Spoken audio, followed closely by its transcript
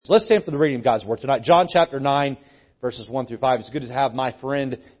So let's stand for the reading of God's Word tonight. John chapter 9, verses 1 through 5. It's good to have my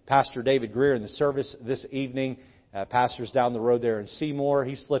friend, Pastor David Greer, in the service this evening. Pastor's down the road there in Seymour.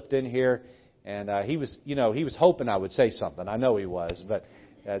 He slipped in here, and he was hoping I would say something. I know he was, but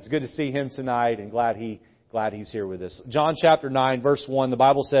it's good to see him tonight, and glad he's here with us. John chapter 9, verse 1, the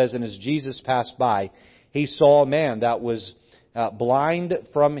Bible says, "And as Jesus passed by, he saw a man that was blind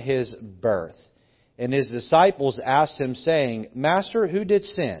from his birth. And his disciples asked him, saying, Master, who did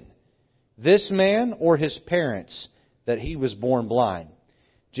sin, this man or his parents, that he was born blind?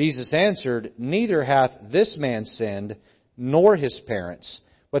 Jesus answered, Neither hath this man sinned, nor his parents,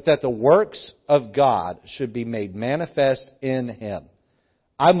 but that the works of God should be made manifest in him.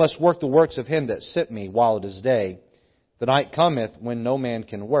 I must work the works of him that sent me while it is day. The night cometh when no man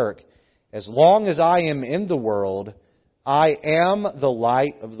can work. As long as I am in the world, I am the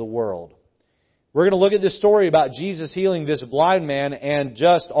light of the world." We're going to look at this story about Jesus healing this blind man and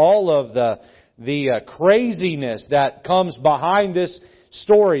just all of the craziness that comes behind this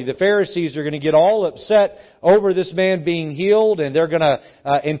story. The Pharisees are going to get all upset over this man being healed, and they're going to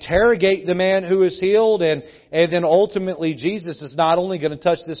interrogate the man who is healed, and then ultimately Jesus is not only going to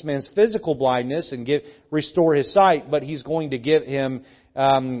touch this man's physical blindness and restore his sight, but He's going to give him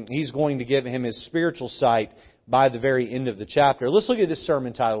his spiritual sight by the very end of the chapter. Let's look at this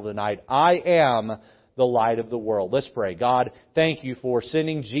sermon title tonight, I Am the Light of the World. Let's pray. God, thank You for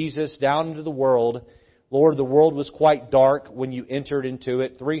sending Jesus down into the world. Lord, the world was quite dark when You entered into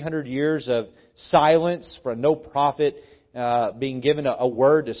it. 300 years of silence from no prophet being given a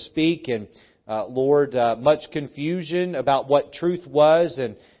word to speak. And Lord, much confusion about what truth was.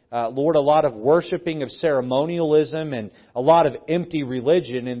 And Lord, a lot of worshiping of ceremonialism and a lot of empty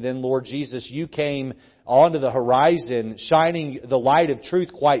religion. And then, Lord Jesus, You came onto the horizon, shining the light of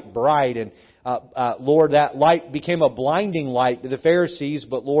truth quite bright. And Lord, that light became a blinding light to the Pharisees,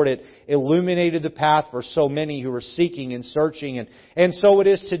 but Lord, it illuminated the path for so many who were seeking and searching. And so it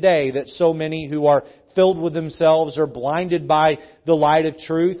is today that so many who are filled with themselves are blinded by the light of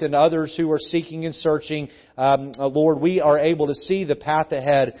truth, and others who are seeking and searching, Lord, we are able to see the path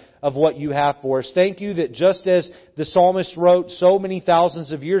ahead of what You have for us. Thank You that just as the psalmist wrote so many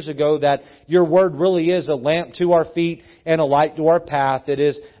thousands of years ago that Your Word really is a lamp to our feet and a light to our path. It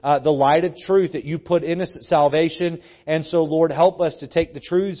is the light of truth that You put in us at salvation. And so, Lord, help us to take the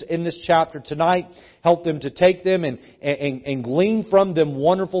truths in this chapter tonight. Help them to take them and glean from them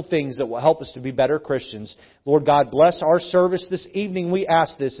wonderful things that will help us to be better Christians. Lord God, bless our service this evening. We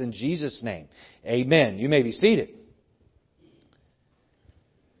ask this in Jesus' name. Amen. You may be seated.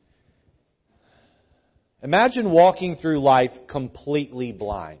 Imagine walking through life completely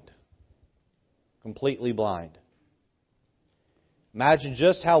blind. Completely blind. Imagine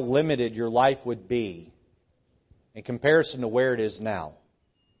just how limited your life would be in comparison to where it is now.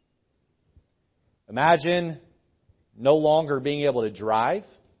 Imagine no longer being able to drive.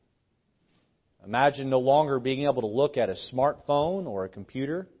 Imagine no longer being able to look at a smartphone or a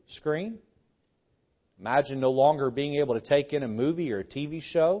computer screen. Imagine no longer being able to take in a movie or a TV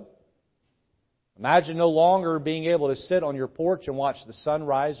show. Imagine no longer being able to sit on your porch and watch the sun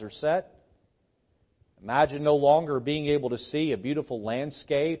rise or set. Imagine no longer being able to see a beautiful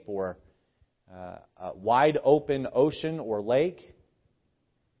landscape or a wide open ocean or lake.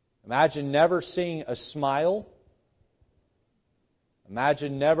 Imagine never seeing a smile.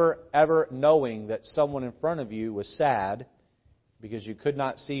 Imagine never ever knowing that someone in front of you was sad because you could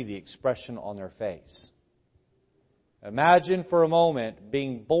not see the expression on their face. Imagine for a moment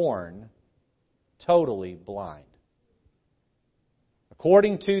being born totally blind.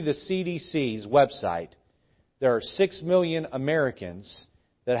 According to the CDC's website, there are 6 million Americans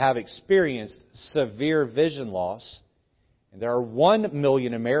that have experienced severe vision loss, and there are 1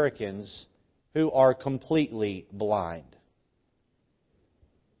 million Americans who are completely blind.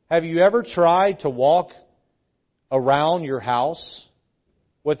 Have you ever tried to walk around your house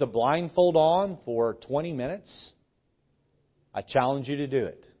with a blindfold on for 20 minutes? I challenge you to do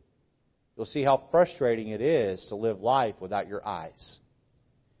it. You'll see how frustrating it is to live life without your eyes.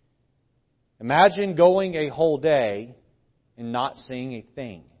 Imagine going a whole day and not seeing a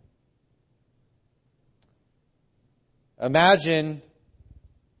thing. Imagine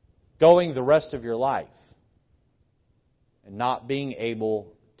going the rest of your life and not being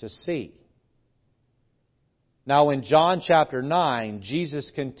able to see. Now in John chapter 9,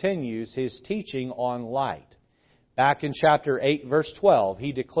 Jesus continues His teaching on light. Back in chapter 8, verse 12,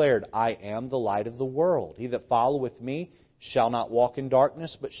 He declared, I am the light of the world. He that followeth Me shall not walk in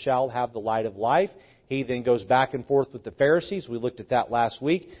darkness, but shall have the light of life. He then goes back and forth with the Pharisees. We looked at that last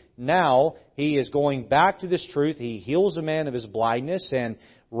week. Now He is going back to this truth. He heals a man of his blindness and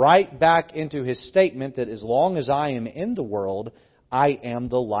right back into His statement that as long as I am in the world, I am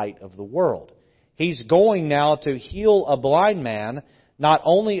the light of the world. He's going now to heal a blind man, not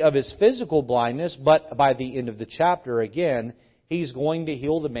only of his physical blindness, but by the end of the chapter again, He's going to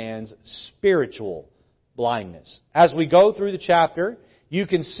heal the man's spiritual blindness. As we go through the chapter, you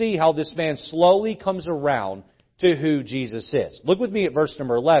can see how this man slowly comes around to who Jesus is. Look with me at verse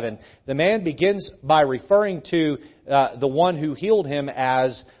number 11. The man begins by referring to the one who healed him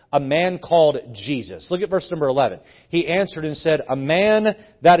as a man called Jesus. Look at verse number 11. He answered and said, A man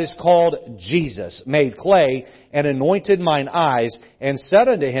that is called Jesus made clay and anointed mine eyes and said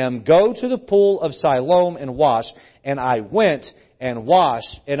unto him, Go to the pool of Siloam and wash. And I went and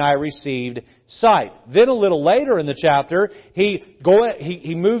washed, and I received sight. Then a little later in the chapter,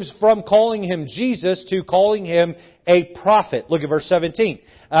 he moves from calling him Jesus to calling him a prophet. Look at verse 17.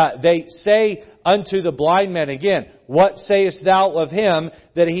 They say unto the blind man again, What sayest thou of him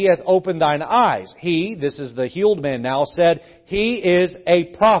that he hath opened thine eyes? He, this is the healed man now, said, He is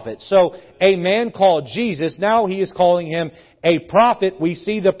a prophet. So a man called Jesus, now he is calling him a prophet. We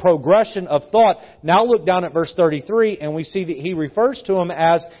see the progression of thought. Now look down at verse 33 and we see that he refers to him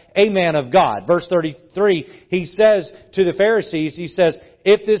as a man of God. Verse 33, he says to the Pharisees, he says,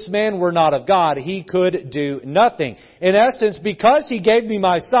 If this man were not of God, he could do nothing. In essence, because he gave me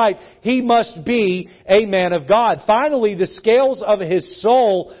my sight, he must be a man of God. Finally, the scales of his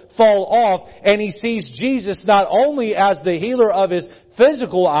soul fall off and he sees Jesus not only as the healer of his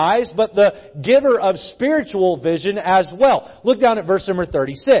physical eyes, but the giver of spiritual vision as well. Look down at verse number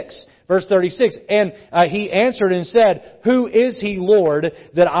 36. Verse 36, And he answered and said, Who is he, Lord,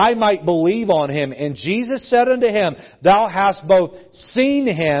 that I might believe on him? And Jesus said unto him, Thou hast both seen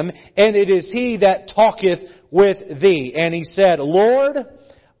him, and it is he that talketh with thee. And he said, Lord,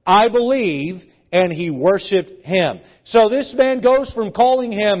 I believe, and he worshipped him. So this man goes from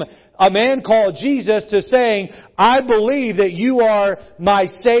calling him a man called Jesus to saying, I believe that you are my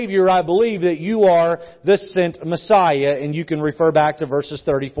Savior. I believe that you are the sent Messiah. And you can refer back to verses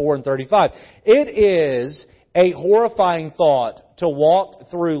 34 and 35. It is a horrifying thought to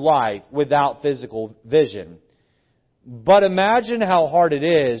walk through life without physical vision. But imagine how hard it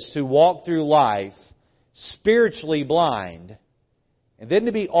is to walk through life spiritually blind and then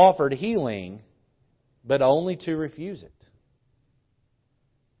to be offered healing, but only to refuse it.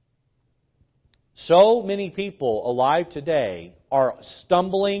 So many people alive today are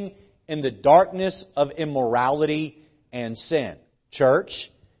stumbling in the darkness of immorality and sin. Church,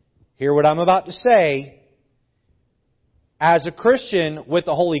 hear what I'm about to say. As a Christian with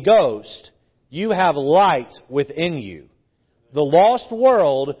the Holy Ghost, you have light within you. The lost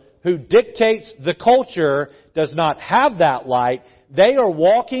world who dictates the culture does not have that light. They are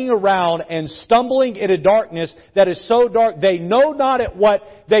walking around and stumbling in a darkness that is so dark they know not at what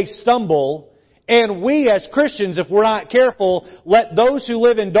they stumble. And we as Christians, if we're not careful, let those who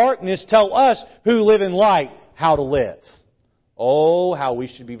live in darkness tell us who live in light how to live. Oh, how we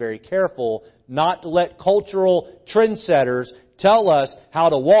should be very careful not to let cultural trendsetters tell us how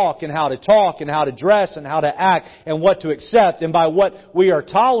to walk and how to talk and how to dress and how to act and what to accept and by what we are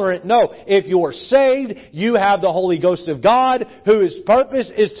tolerant. No, if you're saved, you have the Holy Ghost of God whose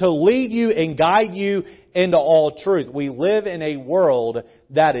purpose is to lead you and guide you into all truth. We live in a world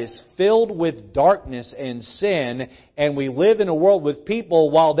that is filled with darkness and sin, and we live in a world with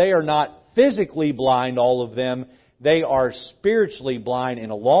people, while they are not physically blind, all of them, they are spiritually blind.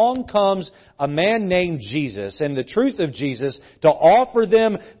 And along comes a man named Jesus and the truth of Jesus to offer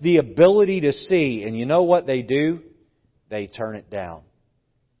them the ability to see. And you know what they do? They turn it down.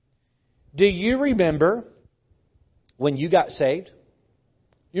 Do you remember when you got saved?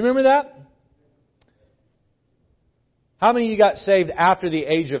 You remember that? How many of you got saved after the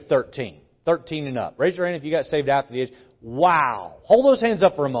age of 13? 13 and up. Raise your hand if you got saved after the age. Wow. Hold those hands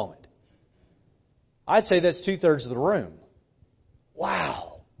up for a moment. I'd say that's 2/3 of the room.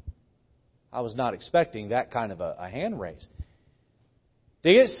 Wow. I was not expecting that kind of a hand raise.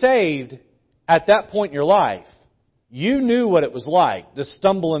 To get saved at that point in your life, you knew what it was like to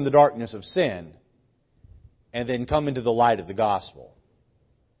stumble in the darkness of sin and then come into the light of the gospel.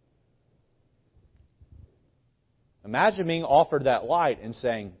 Imagine being offered that light and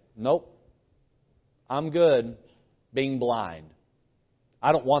saying, nope, I'm good being blind.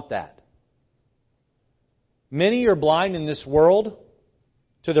 I don't want that. Many are blind in this world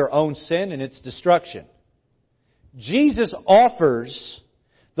to their own sin and its destruction. Jesus offers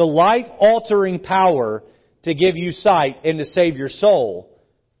the life-altering power to give you sight and to save your soul.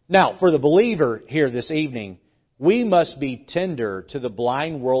 Now, for the believer here this evening, we must be tender to the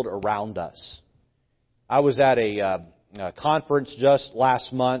blind world around us. I was at a conference just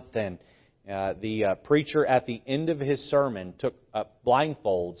last month, and the preacher at the end of his sermon took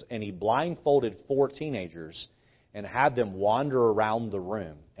blindfolds, and he blindfolded 4 teenagers and had them wander around the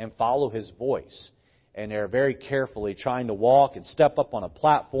room and follow his voice. And they're very carefully trying to walk and step up on a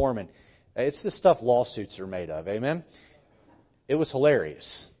platform, and it's the stuff lawsuits are made of. Amen? It was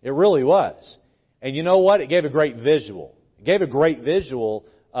hilarious. It really was. And you know what? It gave a great visual. It gave a great visual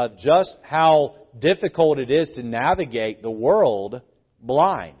of just how difficult it is to navigate the world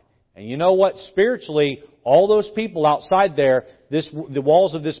blind. And you know what? Spiritually, all those people outside there, the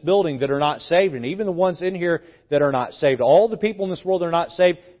walls of this building that are not saved, and even the ones in here that are not saved, all the people in this world that are not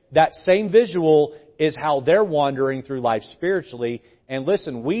saved, that same visual is how they're wandering through life spiritually. And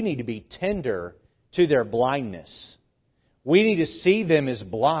listen, we need to be tender to their blindness. We need to see them as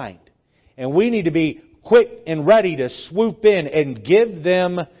blind. And we need to be quick and ready to swoop in and give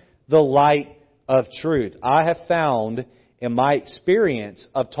them the light of truth. I have found in my experience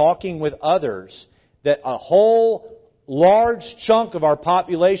of talking with others that a whole large chunk of our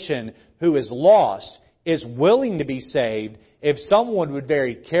population who is lost is willing to be saved if someone would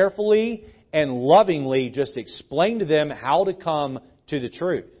very carefully and lovingly just explain to them how to come to the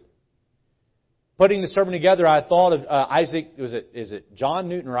truth. Putting the sermon together, I thought of Isaac, is it John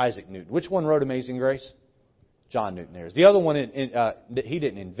Newton or Isaac Newton? Which one wrote Amazing Grace? John Newton there. The other one, he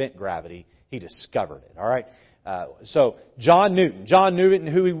didn't invent gravity, he discovered it. All right? So, John Newton,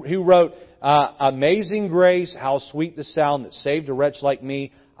 who wrote Amazing Grace, how sweet the sound that saved a wretch like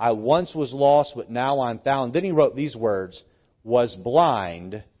me. I once was lost, but now I'm found. Then he wrote these words, was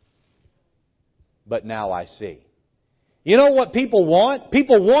blind, but now I see. You know what people want?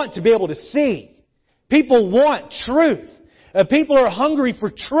 People want to be able to see. People want truth. People are hungry for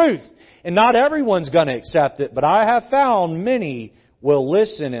truth. And not everyone's going to accept it, but I have found many will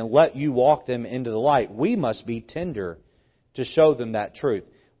listen and let you walk them into the light. We must be tender to show them that truth.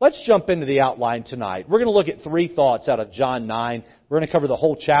 Let's jump into the outline tonight. We're going to look at 3 thoughts out of John 9. We're going to cover the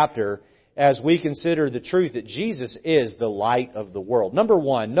whole chapter as we consider the truth that Jesus is the light of the world. Number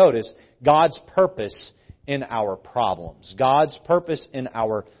 1, notice God's purpose in our problems. God's purpose in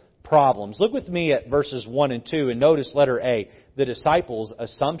our problems. Look with me at verses 1 and 2 and notice letter A, the disciples'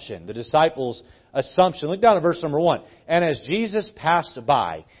 assumption. The disciples' assumption. Look down at verse number 1. And as Jesus passed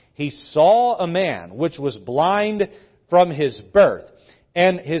by, He saw a man which was blind from his birth.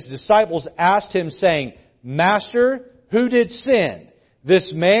 And His disciples asked Him, saying, Master, who did sin,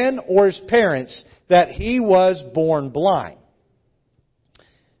 this man or his parents, that he was born blind?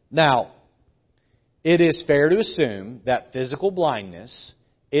 Now, it is fair to assume that physical blindness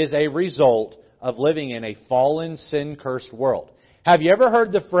is a result of living in a fallen, sin-cursed world. Have you ever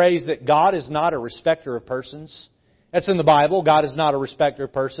heard the phrase that God is not a respecter of persons? That's in the Bible. God is not a respecter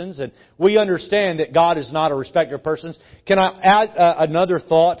of persons. And we understand that God is not a respecter of persons. Can I add another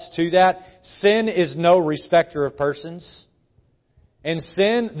thought to that? Sin is no respecter of persons. And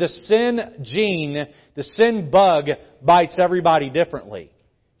sin, the sin gene, the sin bug bites everybody differently.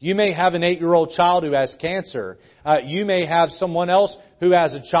 You may have an 8-year-old child who has cancer. You may have someone else who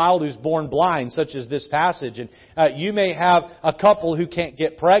has a child who's born blind, such as this passage. And you may have a couple who can't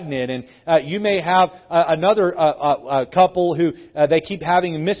get pregnant. And you may have another couple who they keep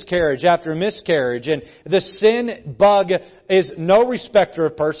having miscarriage after miscarriage. And the sin bug is no respecter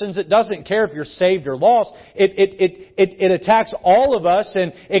of persons. It doesn't care if you're saved or lost. It attacks all of us,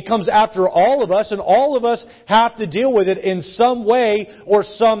 and it comes after all of us, and all of us have to deal with it in some way or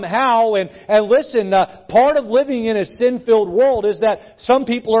somehow. And listen, part of living in a sin-filled world is that some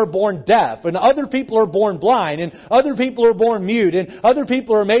people are born deaf, and other people are born blind, and other people are born mute, and other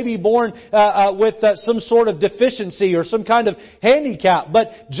people are maybe born with some sort of deficiency or some kind of handicap. But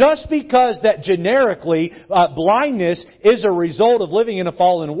just because that generically blindness is a result of living in a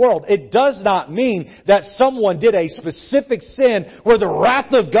fallen world, it does not mean that someone did a specific sin where the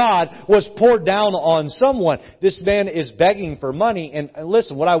wrath of God was poured down on someone. This man is begging for money. And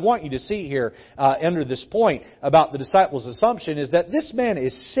listen, what I want you to see here under this point about the disciples' assumption is that this man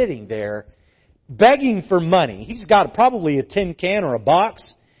is sitting there begging for money. He's got probably a tin can or a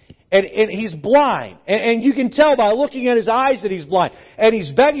box. And he's blind. And you can tell by looking at his eyes that he's blind. And he's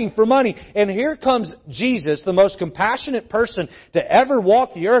begging for money. And here comes Jesus, the most compassionate person to ever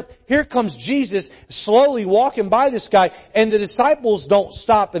walk the earth. Here comes Jesus slowly walking by this guy. And the disciples don't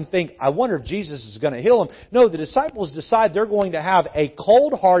stop and think, I wonder if Jesus is going to heal him. No, the disciples decide they're going to have a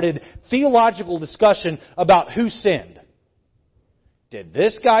cold-hearted theological discussion about who sinned. Did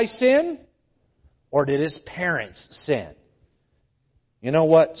this guy sin? Or did his parents sin? You know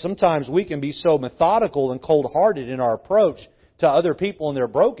what? Sometimes we can be so methodical and cold-hearted in our approach to other people and their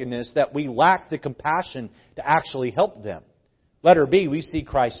brokenness that we lack the compassion to actually help them. Letter B, we see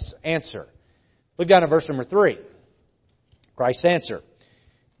Christ's answer. Look down at verse number 3. Christ's answer.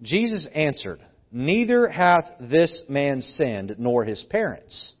 Jesus answered, "Neither hath this man sinned, nor his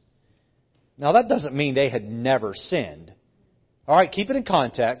parents." Now that doesn't mean they had never sinned. All right, keep it in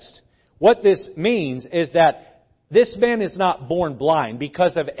context. What this means is that this man is not born blind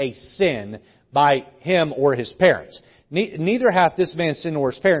because of a sin by him or his parents. Neither hath this man sinned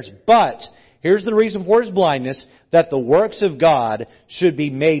nor his parents, but here's the reason for his blindness, that the works of God should be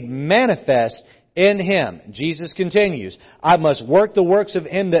made manifest in him. Jesus continues, "I must work the works of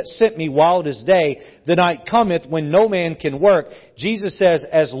him that sent me while it is day. The night cometh when no man can work." Jesus says,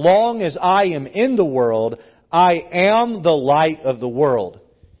 as long as I am in the world, I am the light of the world.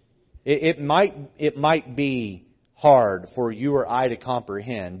 It might be hard for you or I to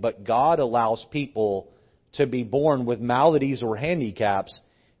comprehend, but God allows people to be born with maladies or handicaps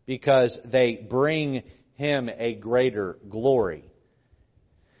because they bring Him a greater glory.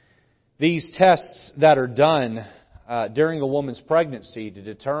 These tests that are done during a woman's pregnancy to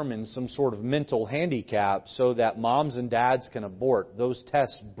determine some sort of mental handicap so that moms and dads can abort, those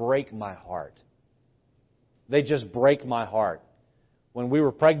tests break my heart. They just break my heart. When we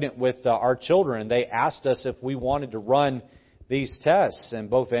were pregnant with our children, they asked us if we wanted to run these tests. And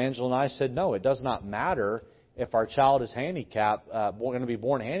both Angela and I said, no, it does not matter if our child is handicapped, going to be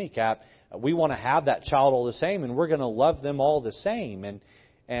born handicapped. We want to have that child all the same, and we're going to love them all the same.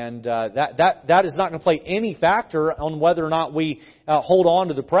 And that is not going to play any factor on whether or not we hold on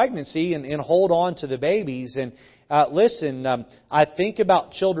to the pregnancy and hold on to the babies. And listen, I think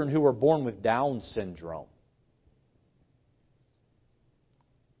about children who are born with Down syndrome.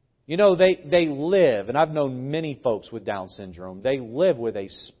 You know, they live, and I've known many folks with Down syndrome, they live with a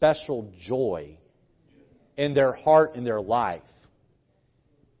special joy in their heart and their life.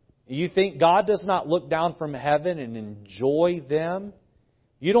 You think God does not look down from heaven and enjoy them?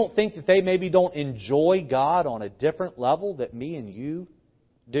 You don't think that they maybe don't enjoy God on a different level that me and you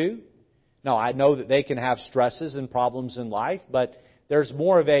do? No, I know that they can have stresses and problems in life, but there's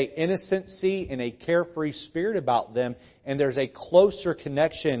more of a innocency and a carefree spirit about them, and there's a closer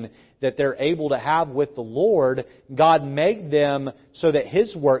connection that they're able to have with the Lord. God made them so that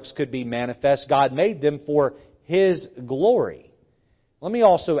His works could be manifest. God made them for His glory. Let me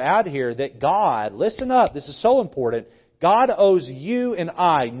also add here that God, listen up, this is so important, God owes you and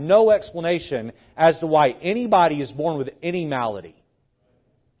I no explanation as to why anybody is born with any malady.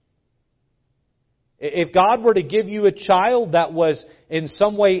 If God were to give you a child that was in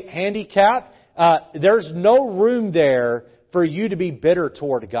some way handicapped, there's no room there for you to be bitter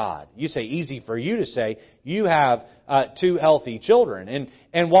toward God. You say, easy for you to say, you have two healthy children.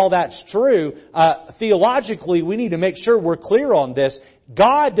 And while that's true, theologically we need to make sure we're clear on this.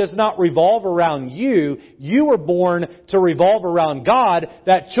 God does not revolve around you. You were born to revolve around God.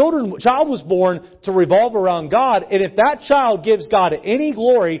 That child was born to revolve around God. And if that child gives God any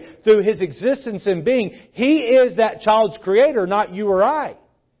glory through his existence and being, He is that child's creator, not you or I.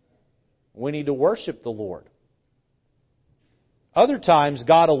 We need to worship the Lord. Other times,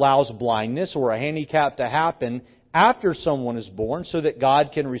 God allows blindness or a handicap to happen after someone is born so that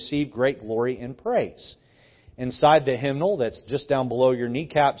God can receive great glory and praise. Inside the hymnal that's just down below your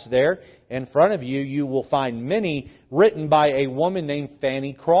kneecaps there, in front of you, you will find many written by a woman named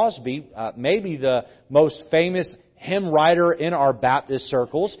Fanny Crosby, maybe the most famous hymn writer in our Baptist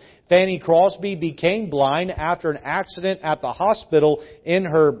circles. Fanny Crosby became blind after an accident at the hospital in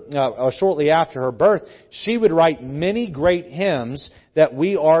shortly after her birth. She would write many great hymns that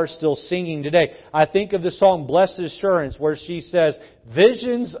we are still singing today. I think of the song Blessed Assurance, where she says,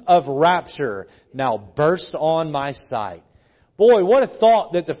 "Visions of rapture now burst on my sight." Boy, what a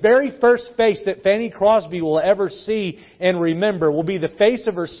thought that the very first face that Fanny Crosby will ever see and remember will be the face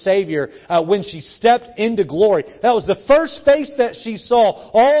of her Savior when she stepped into glory. That was the first face that she saw.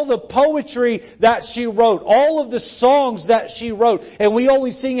 All the poetry that she wrote, all of the songs that she wrote, and we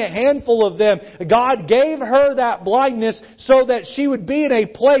only sing a handful of them. God gave her that blindness so that she would be in a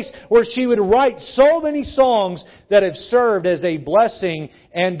place where she would write so many songs that have served as a blessing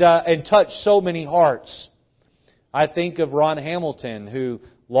and touched so many hearts. I think of Ron Hamilton, who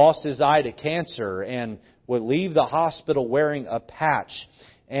lost his eye to cancer and would leave the hospital wearing a patch.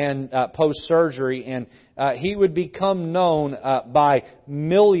 and post-surgery, and he would become known by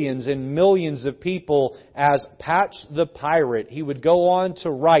millions and millions of people as Patch the Pirate. He would go on to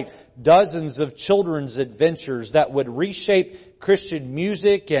write dozens of children's adventures that would reshape Christian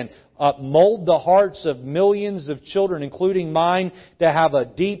music and mold the hearts of millions of children, including mine, to have a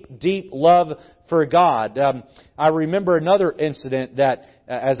deep, deep love for God. I remember another incident that,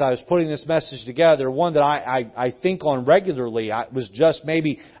 as I was putting this message together, one that I think on regularly. I was just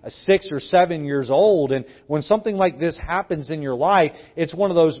maybe 6 or 7 years old, and when something like this happens in your life, it's one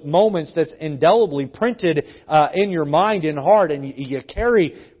of those moments that's indelibly printed in your mind and heart, and you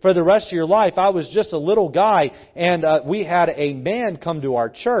carry for the rest of your life. I was just a little guy, and we had a man come to our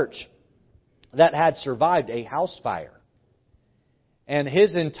church that had survived a house fire. And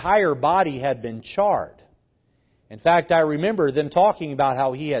his entire body had been charred. In fact, I remember them talking about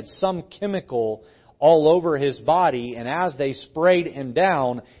how he had some chemical all over his body, and as they sprayed him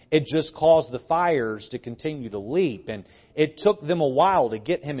down, it just caused the fires to continue to leap. And it took them a while to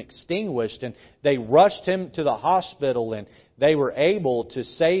get him extinguished, and they rushed him to the hospital, and they were able to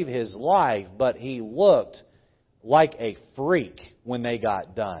save his life, but he looked like a freak when they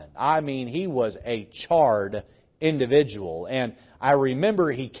got done. I mean, he was a charred individual. And I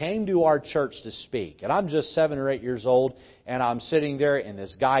remember he came to our church to speak. And I'm just 7 or 8 years old, and I'm sitting there, and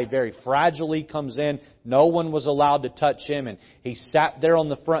this guy very fragilely comes in. No one was allowed to touch him, and he sat there on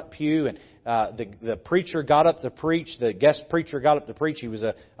the front pew, and the preacher got up to preach. The guest preacher got up to preach. He was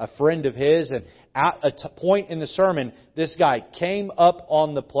a friend of his, and at a point in the sermon, this guy came up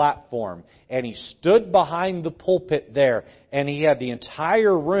on the platform, and he stood behind the pulpit there, and he had the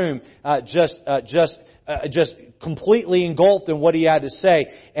entire room just completely engulfed in what he had to say.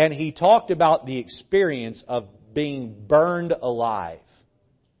 And he talked about the experience of being burned alive.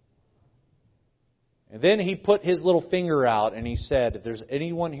 And then he put his little finger out and he said, if there's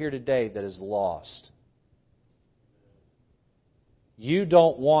anyone here today that is lost, you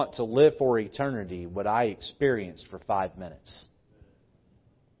don't want to live for eternity what I experienced for 5 minutes.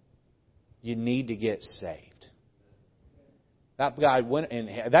 You need to get saved. That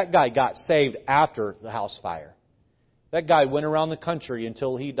guy got saved after the house fire. That guy went around the country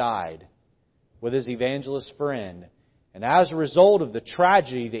until he died with his evangelist friend. And as a result of the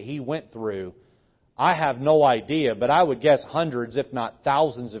tragedy that he went through, I have no idea, but I would guess hundreds, if not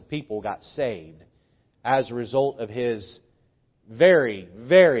thousands of people got saved as a result of his very,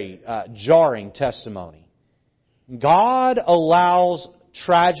 very jarring testimony. God allows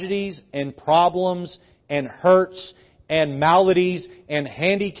tragedies and problems and hurts and maladies and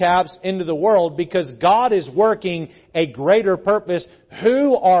handicaps into the world because God is working a greater purpose.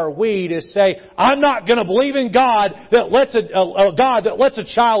 Who are we to say, I'm not going to believe in God that lets a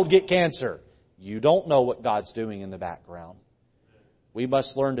child get cancer? You don't know what God's doing in the background. We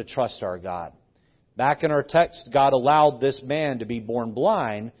must learn to trust our God. Back in our text, God allowed this man to be born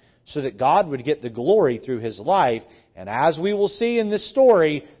blind so that God would get the glory through his life. And as we will see in this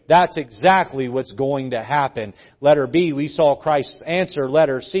story, that's exactly what's going to happen. Letter B, we saw Christ's answer.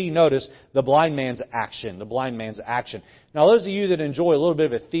 Letter C, notice the blind man's action. The blind man's action. Now, those of you that enjoy a little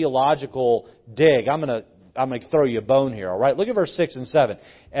bit of a theological dig, I'm going to throw you a bone here, all right? Look at verse 6 and 7.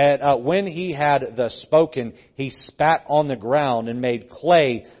 And when he had thus spoken, he spat on the ground and made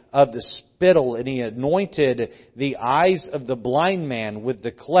clay of the spittle, and he anointed the eyes of the blind man with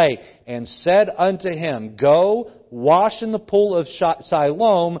the clay, and said unto him, Go, wash in the pool of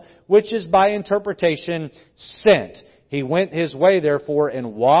Siloam, which is by interpretation sent. He went his way, therefore,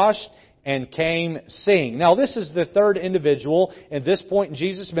 and washed, and came seeing. Now, this is the third individual at this point in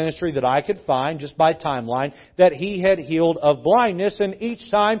Jesus' ministry that I could find, just by timeline, that he had healed of blindness. And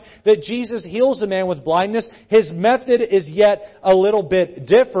each time that Jesus heals a man with blindness, his method is yet a little bit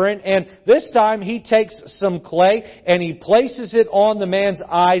different. And this time he takes some clay and he places it on the man's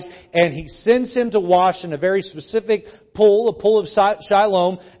eyes and he sends him to wash in a very specific pool, a pool of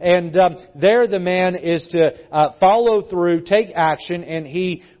Siloam, and there the man is to follow through, take action, and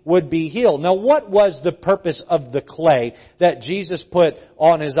he would be healed. Now, what was the purpose of the clay that Jesus put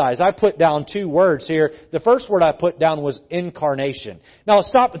on his eyes? I put down 2 words here. The first word I put down was incarnation. Now,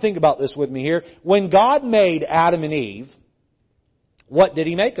 stop and think about this with me here. When God made Adam and Eve, what did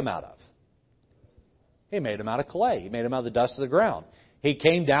He make them out of? He made them out of clay. He made them out of the dust of the ground. He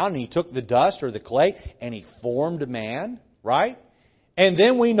came down and He took the dust or the clay and He formed man, right? And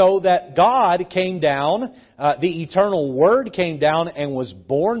then we know that God came down, the eternal Word came down and was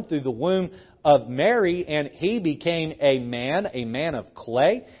born through the womb of Mary, and He became a man of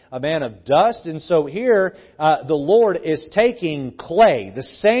clay, a man of dust. And so here, the Lord is taking clay, the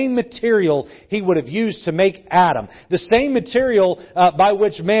same material He would have used to make Adam, the same material by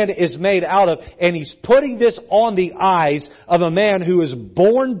which man is made out of, and He's putting this on the eyes of a man who is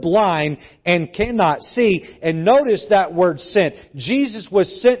born blind and cannot see. And notice that word sent. Jesus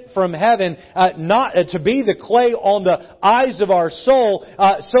was sent from heaven not to be the clay on the eyes of our soul,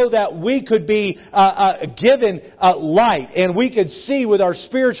 so that we could be given light and we could see with our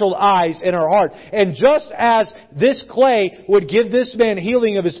spiritual eyes in our heart. And just as this clay would give this man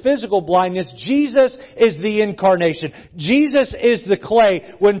healing of his physical blindness, Jesus is the incarnation. Jesus is the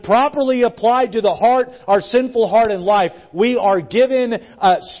clay. When properly applied to the heart, our sinful heart and life, we are given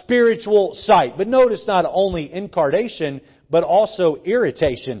spiritual sight. But notice not only incarnation, but also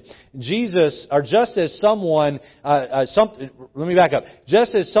irritation. Jesus, or just as someone, let me back up.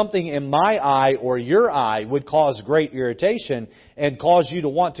 Just as something in my eye or your eye would cause great irritation and cause you to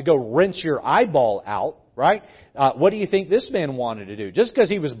want to go rinse your eyeball out, right? What do you think this man wanted to do? Just because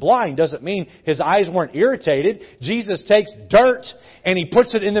he was blind doesn't mean his eyes weren't irritated. Jesus takes dirt and He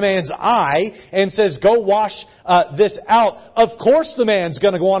puts it in the man's eye and says, go wash this out. Of course the man's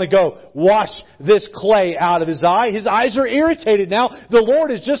going to want to go wash this clay out of his eye. His eyes are irritated now. The Lord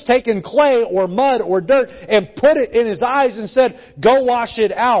has just taken clay or mud or dirt and put it in his eyes and said, go wash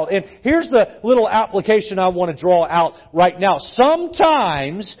it out. And here's the little application I want to draw out right now.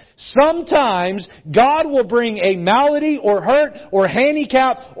 Sometimes God will bring a malady or hurt or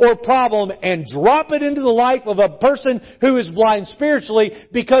handicap or problem and drop it into the life of a person who is blind spiritually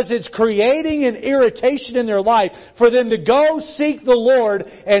because it's creating an irritation in their life for them to go seek the Lord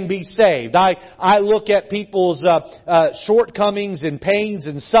and be saved. I look at people's shortcomings and pains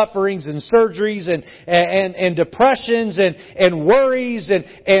and sufferings and surgeries and depressions and worries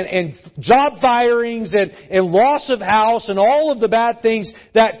and job firings and loss of house and all of the bad things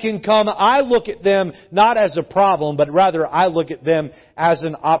that can come. I look at them not as a problem, but rather I look at them as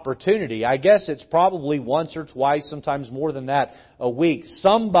an opportunity. I guess it's probably once or twice, sometimes more than that, a week.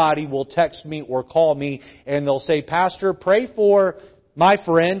 Somebody will text me or call me and they'll say, Pastor, pray for my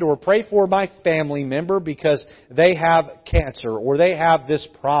friend or pray for my family member because they have cancer or they have this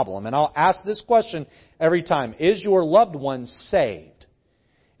problem. And I'll ask this question every time. Is your loved one saved?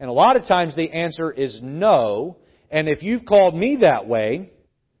 And a lot of times the answer is no. And if you've called me that way,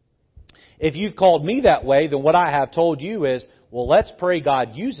 then what I have told you is, well, let's pray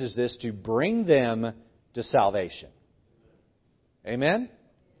God uses this to bring them to salvation. Amen?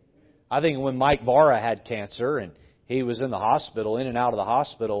 I think when Mike Barra had cancer and he was in the hospital, in and out of the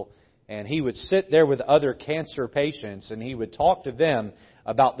hospital, and he would sit there with other cancer patients and he would talk to them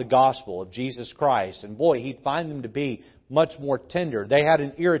about the gospel of Jesus Christ. And boy, he'd find them to be much more tender. They had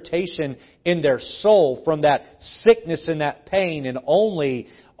an irritation in their soul from that sickness and that pain, and only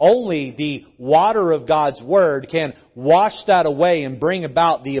the water of God's Word can wash that away and bring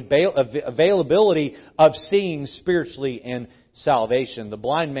about the availability of seeing spiritually in salvation. The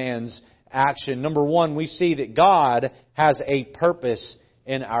blind man's action. Number one, we see that God has a purpose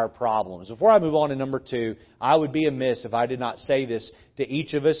in our problems. Before I move on to number two, I would be amiss if I did not say this to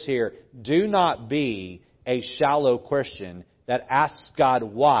each of us here. Do not be a shallow Christian that asks God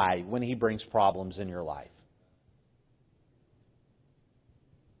why when He brings problems in your life.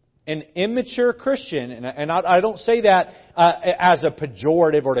 An immature Christian, and I don't say that as a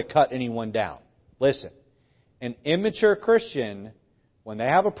pejorative or to cut anyone down. Listen, an immature Christian, when they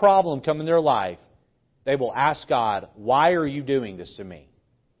have a problem come in their life, they will ask God, why are you doing this to me?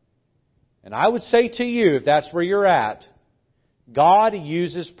 And I would say to you, if that's where you're at, God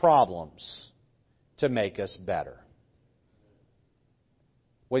uses problems to make us better.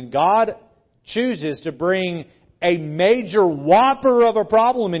 When God chooses to bring a major whopper of a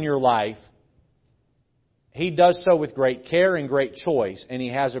problem in your life, He does so with great care and great choice, and He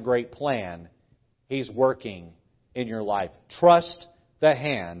has a great plan. He's working in your life. Trust the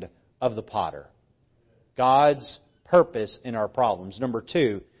hand of the potter. God's purpose in our problems. Number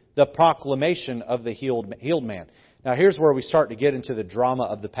two, the proclamation of the healed man. Now here's where we start to get into the drama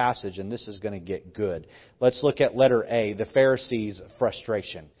of the passage, and this is going to get good. Let's look at letter A, the Pharisees'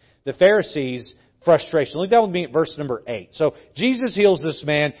 frustration. The Pharisees' frustration. Look down with me at verse number 8. So Jesus heals this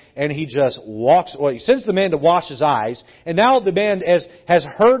man, and He just He sends the man to wash his eyes. And now the man has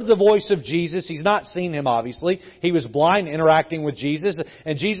heard the voice of Jesus. He's not seen Him, obviously. He was blind, interacting with Jesus.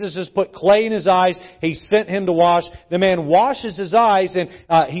 And Jesus has put clay in his eyes. He sent him to wash. The man washes his eyes, and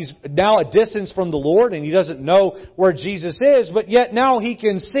he's now a distance from the Lord, and he doesn't know where Jesus is. But yet now he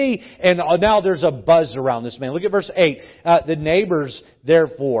can see, and now there's a buzz around this man. Look at verse 8. The neighbors,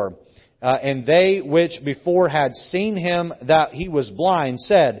 therefore, And they which before had seen him that he was blind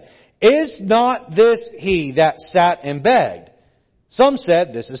said, Is not this he that sat and begged? Some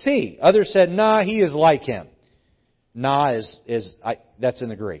said, This is he. Others said, Nah, he is like him. Nah that's in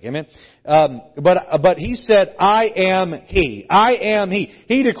the Greek. Amen. But he said, I am he. I am he.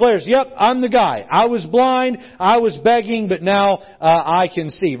 He declares, Yep, I'm the guy. I was blind. I was begging, but now I can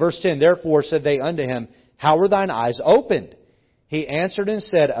see. Verse 10, Therefore said they unto him, How were thine eyes opened? He answered and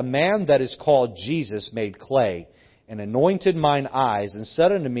said, A man that is called Jesus made clay, and anointed mine eyes, and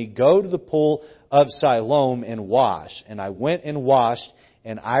said unto me, Go to the pool of Siloam and wash. And I went and washed,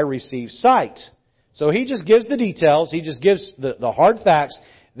 and I received sight. So he just gives the details. He just gives the hard facts.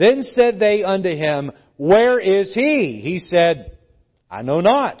 Then said they unto him, Where is he? He said, I know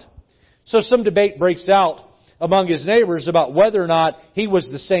not. So some debate breaks out among his neighbors about whether or not he was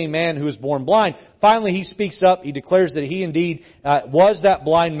the same man who was born blind. Finally, he speaks up. He declares that he indeed was that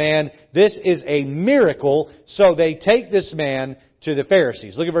blind man. This is a miracle. So they take this man to the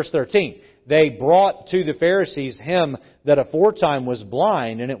Pharisees. Look at verse 13. They brought to the Pharisees him that aforetime was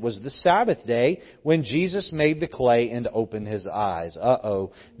blind, and it was the Sabbath day when Jesus made the clay and opened his eyes.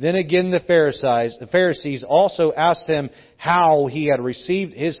 Then again the Pharisees also asked him how he had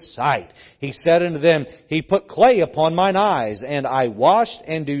received his sight. He said unto them, He put clay upon mine eyes, and I washed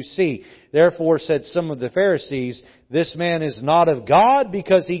and do see. Therefore said some of the Pharisees, This man is not of God,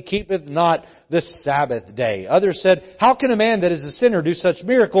 because he keepeth not the Sabbath day. Others said, How can a man that is a sinner do such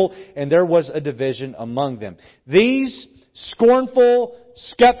miracle? And there was a division among them. These scornful,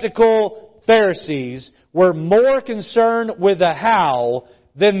 skeptical Pharisees were more concerned with the how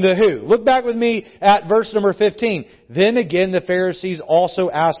than the who. Look back with me at verse number 15. Then again the Pharisees also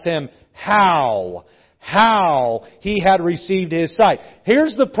asked him how he had received his sight.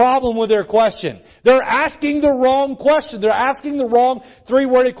 Here's the problem with their question. They're asking the wrong question. They're asking the wrong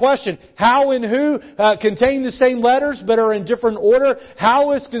three-worded question. How and who contain the same letters but are in different order.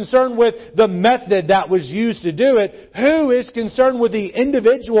 How is concerned with the method that was used to do it. Who is concerned with the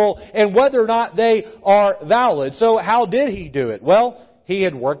individual and whether or not they are valid. So how did he do it? Well, he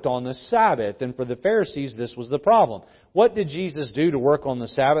had worked on the Sabbath, and for the Pharisees this was the problem. What did Jesus do to work on the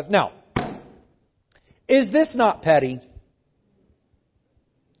Sabbath? Now, is this not petty?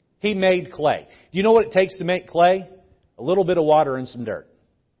 He made clay. Do you know what it takes to make clay? A little bit of water and some dirt.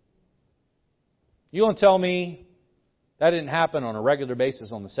 You want to tell me that didn't happen on a regular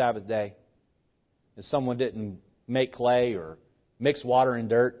basis on the Sabbath day? That someone didn't make clay or mix water and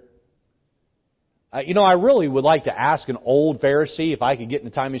dirt? I really would like to ask an old Pharisee, if I could get in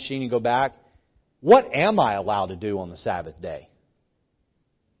the time machine and go back, what am I allowed to do on the Sabbath day?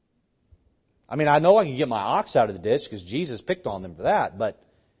 I mean, I know I can get my ox out of the ditch because Jesus picked on them for that. But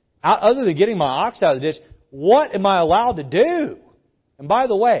other than getting my ox out of the ditch, what am I allowed to do? And by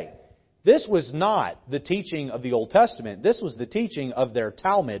the way, this was not the teaching of the Old Testament. This was the teaching of their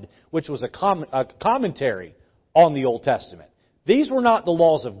Talmud, which was a commentary on the Old Testament. These were not the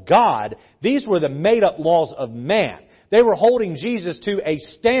laws of God. These were the made-up laws of man. They were holding Jesus to a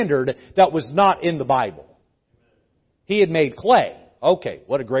standard that was not in the Bible. He had made clay. Okay,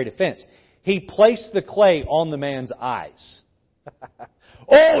 what a great offense. He placed the clay on the man's eyes.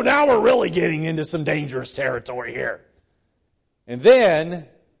 Oh, now we're really getting into some dangerous territory here. And then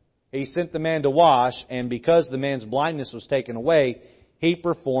he sent the man to wash, and because the man's blindness was taken away, he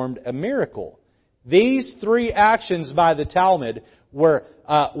performed a miracle. These three actions by the Talmud were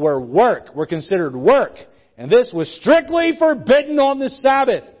considered work. And this was strictly forbidden on the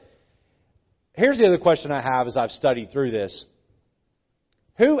Sabbath. Here's the other question I have as I've studied through this.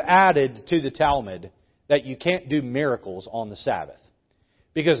 Who added to the Talmud that you can't do miracles on the Sabbath?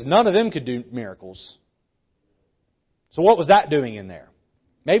 Because none of them could do miracles. So what was that doing in there?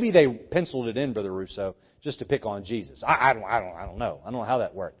 Maybe they penciled it in, Brother Russo, just to pick on Jesus. I don't know. I don't know how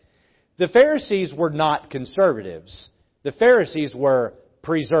that worked. The Pharisees were not conservatives. The Pharisees were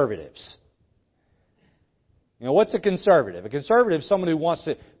preservatives. You know, what's a conservative? A conservative is someone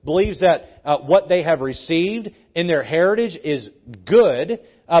who believes that what they have received in their heritage is good,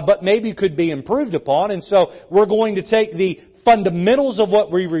 but maybe could be improved upon. And so we're going to take the fundamentals of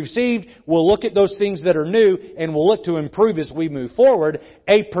what we received, we'll look at those things that are new, and we'll look to improve as we move forward.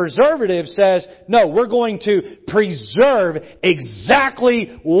 A preservative says, no, we're going to preserve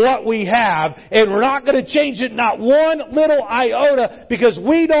exactly what we have, and we're not going to change it not one little iota, because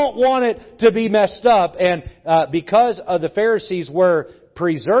we don't want it to be messed up. And because the Pharisees were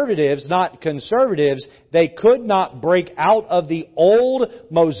preservatives, not conservatives, they could not break out of the old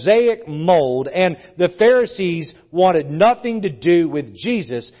Mosaic mold, and the Pharisees wanted nothing to do with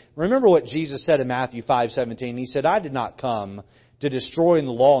Jesus. Remember what Jesus said in Matthew 5:17. He said, I did not come to destroy in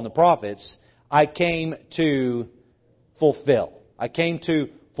the law and the prophets, I came to fulfill. I came to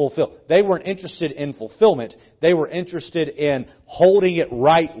fulfill. They weren't interested in fulfillment. They were interested in holding it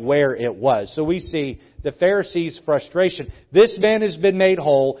right where it was. So we see the Pharisees' frustration. This man has been made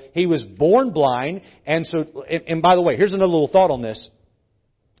whole. He was born blind. And by the way, here's another little thought on this.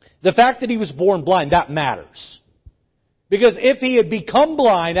 The fact that he was born blind, that matters. Because if he had become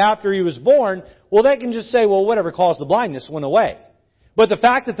blind after he was born, well, they can just say, well, whatever caused the blindness went away. But the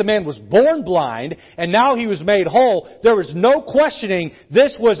fact that the man was born blind and now he was made whole, there was no questioning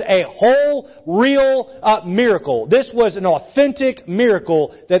this was a whole, real miracle. This was an authentic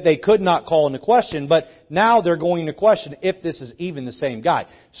miracle that they could not call into question. But now they're going to question if this is even the same guy.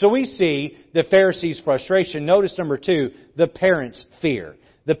 So we see the Pharisees' frustration. Notice number 2, the parents' fear.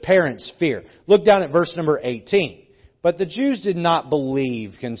 The parents' fear. Look down at verse number 18. But the Jews did not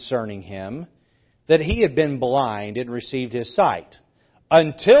believe concerning him that he had been blind and received his sight,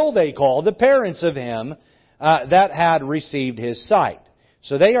 until they called the parents of him that had received his sight.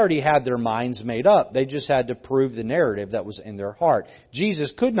 So they already had their minds made up. They just had to prove the narrative that was in their heart.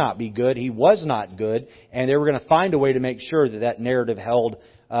 Jesus could not be good. He was not good. And they were going to find a way to make sure that that narrative held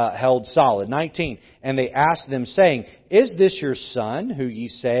solid. 19. And they asked them, saying, Is this your son, who ye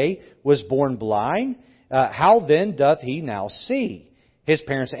say was born blind? How then doth he now see? His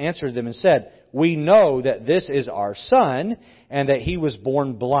parents answered them and said, We know that this is our son, and that he was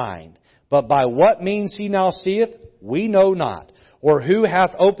born blind. But by what means he now seeth, we know not. Or who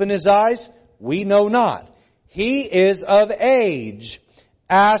hath opened his eyes, we know not. He is of age.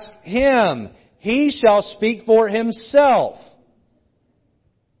 Ask him. He shall speak for himself.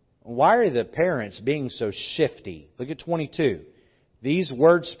 Why are the parents being so shifty? Look at 22. These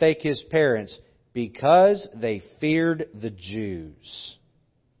words spake his parents, because they feared the Jews.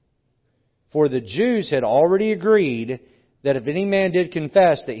 For the Jews had already agreed that if any man did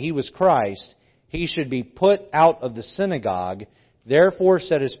confess that he was Christ, he should be put out of the synagogue. Therefore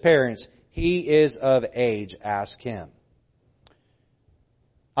said his parents, He is of age, ask him.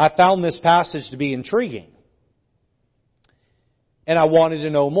 I found this passage to be intriguing. And I wanted to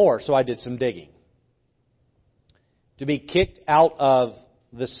know more, so I did some digging. To be kicked out of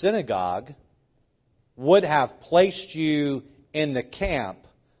the synagogue would have placed you in the camp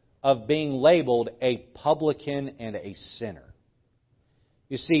of being labeled a publican and a sinner.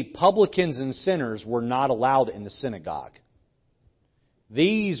 You see, publicans and sinners were not allowed in the synagogue.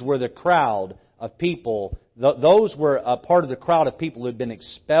 These were the crowd of people, those were a part of the crowd of people who had been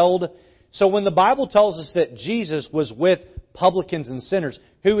expelled. So when the Bible tells us that Jesus was with publicans and sinners,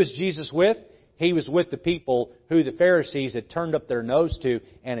 who was Jesus with? He was with the people who the Pharisees had turned up their nose to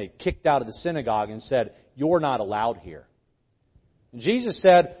and had kicked out of the synagogue and said, You're not allowed here. And Jesus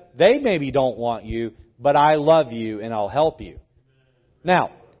said, They maybe don't want you, but I love you and I'll help you.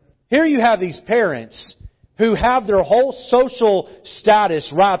 Now, here you have these parents who have their whole social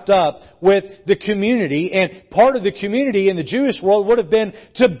status wrapped up with the community. And part of the community in the Jewish world would have been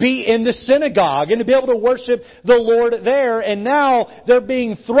to be in the synagogue and to be able to worship the Lord there. And now they're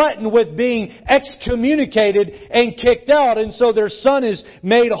being threatened with being excommunicated and kicked out. And so their son is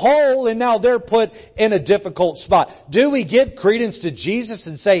made whole and now they're put in a difficult spot. Do we give credence to Jesus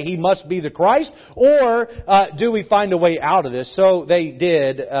and say He must be the Christ? Or do we find a way out of this? So they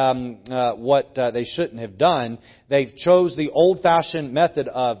did what they shouldn't have done. They chose the old-fashioned method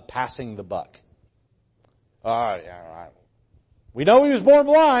of passing the buck. We know he was born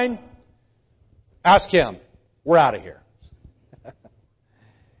blind. Ask him. We're out of here.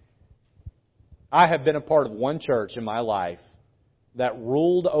 I have been a part of one church in my life that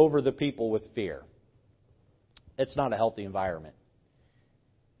ruled over the people with fear. It's not a healthy environment.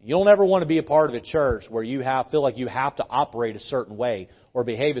 You'll never want to be a part of a church where you feel like you have to operate a certain way or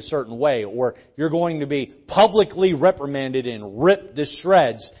behave a certain way, or you're going to be publicly reprimanded and ripped to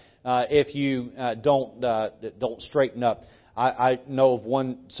shreds if you don't straighten up. I know of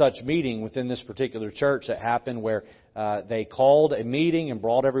one such meeting within this particular church that happened where they called a meeting and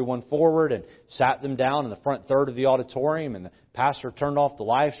brought everyone forward and sat them down in the front third of the auditorium, and the pastor turned off the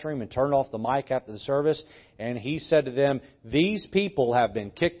live stream and turned off the mic after the service, and he said to them, These people have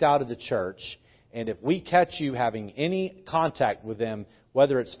been kicked out of the church, and if we catch you having any contact with them,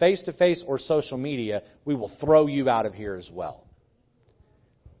 whether it's face-to-face or social media, we will throw you out of here as well.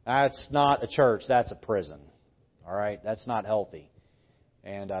 That's not a church, that's a prison. All right, that's not healthy.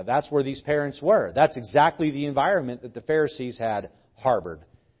 And that's where these parents were. That's exactly the environment that the Pharisees had harbored.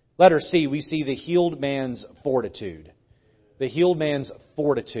 Letter C, we see the healed man's fortitude. The healed man's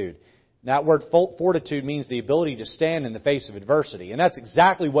fortitude. That word fortitude means the ability to stand in the face of adversity. And that's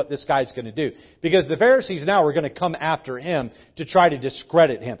exactly what this guy's going to do. Because the Pharisees now are going to come after him to try to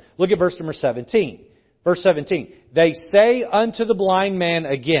discredit him. Look at verse number 17. Verse 17. They say unto the blind man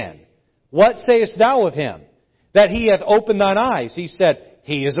again, What sayest thou of him? That he hath opened thine eyes. He said,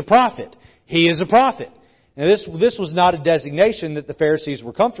 He is a prophet. He is a prophet. Now this was not a designation that the Pharisees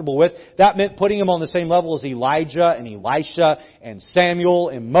were comfortable with. That meant putting him on the same level as Elijah and Elisha and Samuel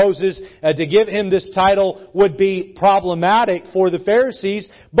and Moses. To give him this title would be problematic for the Pharisees.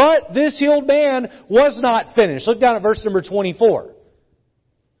 But this healed man was not finished. Look down at verse number 24.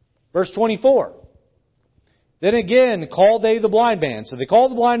 Verse 24. Then again, called they the blind man. So they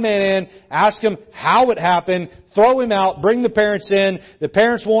called the blind man in, ask him how it happened, throw him out, bring the parents in. The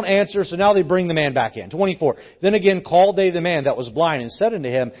parents won't answer, so now they bring the man back in. 24. Then again, called they the man that was blind and said unto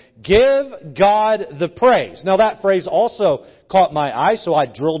him, Give God the praise. Now that phrase also caught my eye, so I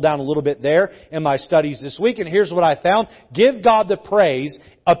drilled down a little bit there in my studies this week. And here's what I found. Give God the praise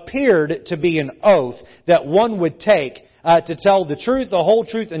appeared to be an oath that one would take to tell the truth, the whole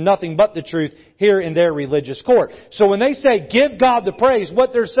truth, and nothing but the truth here in their religious court. So when they say, give God the praise,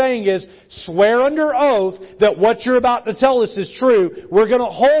 what they're saying is, swear under oath that what you're about to tell us is true. We're going to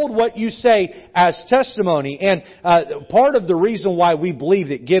hold what you say as testimony. And part of the reason why we believe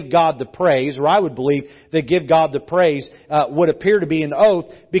that give God the praise, or I would believe that give God the praise would appear to be an oath,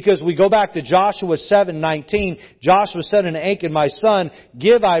 because we go back to Joshua 7:19. Joshua said unto Achan, My son,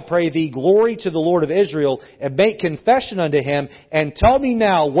 give, I pray thee, glory to the Lord of Israel, and make confession unto him, and tell me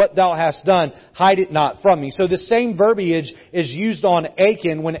now what thou hast done, hide it not from me. So the same verbiage is used on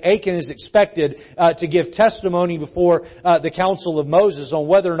Achan when Achan is expected to give testimony before the council of Moses on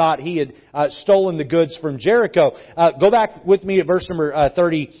whether or not he had stolen the goods from Jericho. Go back with me at verse number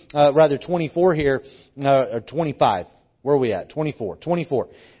 24 here, or 25. Where are we at? 24.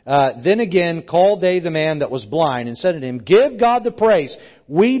 Then again called they the man that was blind and said unto him, Give God the praise.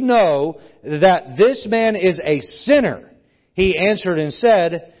 We know that this man is a sinner. He answered and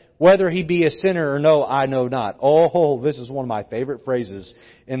said, Whether he be a sinner or no, I know not. Oh, this is one of my favorite phrases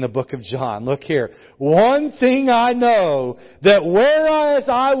in the book of John. Look here. One thing I know, that whereas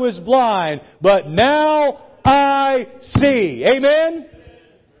I was blind, but now I see. Amen?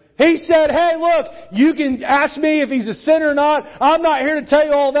 He said, hey, look, you can ask me if he's a sinner or not. I'm not here to tell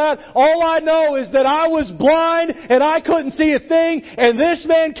you all that. All I know is that I was blind and I couldn't see a thing, and this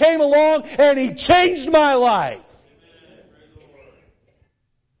man came along and he changed my life.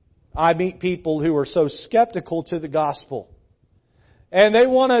 I meet people who are so skeptical to the gospel. And they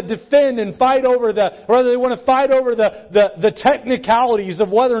want to defend and fight over the technicalities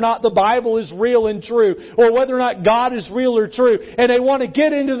of whether or not the Bible is real and true, or whether or not God is real or true. And they want to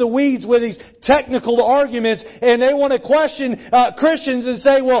get into the weeds with these technical arguments, and they want to question Christians and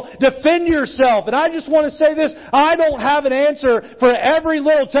say, well, defend yourself. And I just want to say this, I don't have an answer for every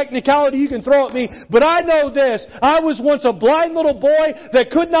little technicality you can throw at me, but I know this. I was once a blind little boy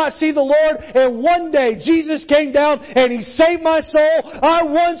that could not see the Lord, and one day Jesus came down and He saved my soul. I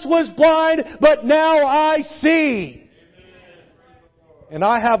once was blind, but now I see. And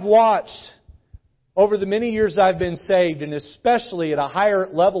I have watched over the many years I've been saved, and especially at a higher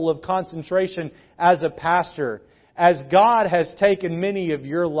level of concentration as a pastor, as God has taken many of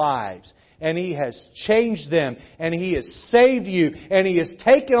your lives and He has changed them, and He has saved you, and He has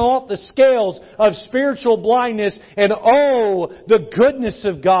taken off the scales of spiritual blindness, and oh, the goodness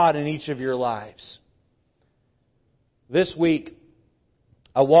of God in each of your lives. This week,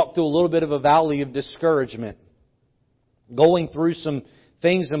 I walked through a little bit of a valley of discouragement, going through some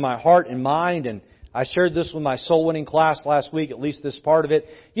things in my heart and mind, and I shared this with my soul winning class last week, at least this part of it.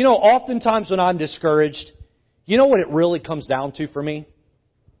 You know, oftentimes when I'm discouraged, you know what it really comes down to for me?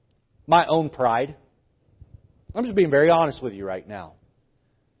 My own pride. I'm just being very honest with you right now.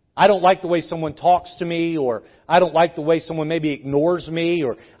 I don't like the way someone talks to me, or I don't like the way someone maybe ignores me,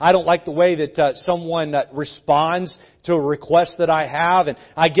 or I don't like the way that someone responds to a request that I have, and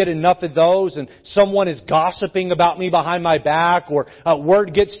I get enough of those, and someone is gossiping about me behind my back, or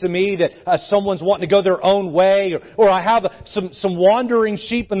word gets to me that someone's wanting to go their own way, or I have some wandering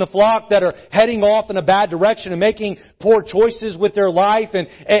sheep in the flock that are heading off in a bad direction and making poor choices with their life,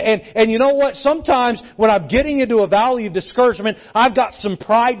 and you know what? Sometimes when I'm getting into a valley of discouragement, I've got some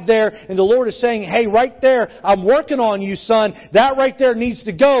pride flag there, and the Lord is saying, hey, right there, I'm working on you, son. That right there needs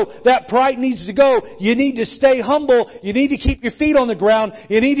to go. That pride needs to go. You need to stay humble. You need to keep your feet on the ground.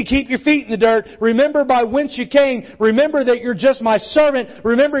 You need to keep your feet in the dirt. Remember by whence you came. Remember that you're just my servant.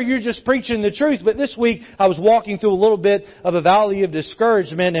 Remember you're just preaching the truth. But this week, I was walking through a little bit of a valley of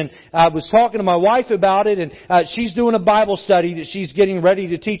discouragement, and I was talking to my wife about it, and she's doing a Bible study that she's getting ready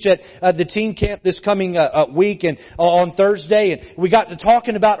to teach at the teen camp this coming week and on Thursday, and we got to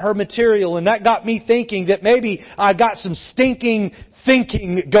talking about her material, and that got me thinking that maybe I got some stinking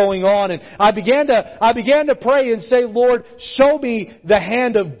thinking going on, and I began to pray and say, Lord, show me the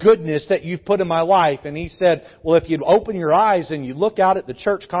hand of goodness that you've put in my life. And He said, well, if you'd open your eyes and you look out at the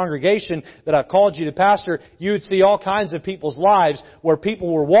church congregation that I've called you to pastor, you would see all kinds of people's lives where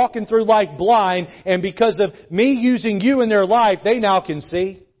people were walking through life blind, and because of me using you in their life, they now can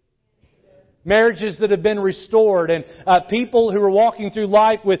see. Marriages that have been restored, and people who are walking through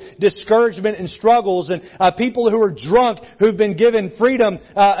life with discouragement and struggles, and people who are drunk who've been given freedom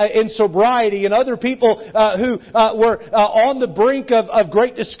in sobriety, and other people who were on the brink of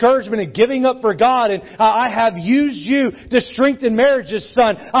great discouragement and giving up for God. And I have used you to strengthen marriages,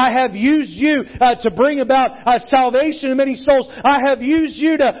 son. I have used you to bring about salvation in many souls. I have used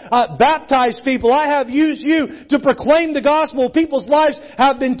you to baptize people. I have used you to proclaim the gospel. People's lives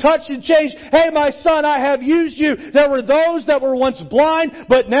have been touched and changed. Hey, my son, I have used you. There were those that were once blind,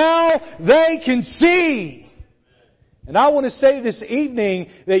 but now they can see. And I want to say this evening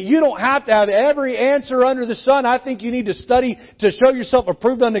that you don't have to have every answer under the sun. I think you need to study to show yourself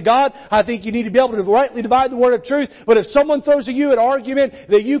approved unto God. I think you need to be able to rightly divide the word of truth. But if someone throws at you an argument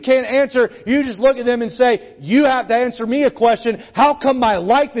that you can't answer, you just look at them and say, you have to answer me a question. How come my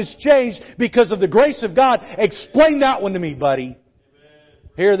life has changed because of the grace of God? Explain that one to me, buddy.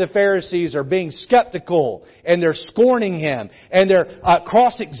 Here the Pharisees are being skeptical, and they're scorning Him, and they're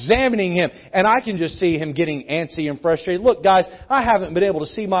cross-examining Him. And I can just see Him getting antsy and frustrated. Look, guys, I haven't been able to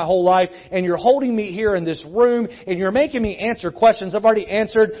see my whole life, and you're holding me here in this room, and you're making me answer questions I've already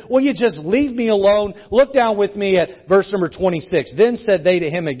answered. Will you just leave me alone? Look down with me at verse number 26. Then said they to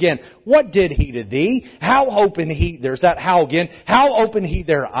Him again, what did He to thee? How opened He, there's that how again, how opened He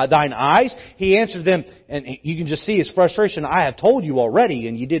thine eyes? He answered them, and you can just see His frustration. I have told you already,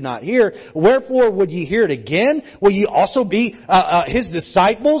 and you did not hear. Wherefore would ye hear it again? Will ye also be His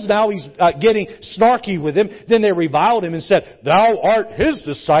disciples? Now He's getting snarky with them. Then they reviled Him and said, thou art His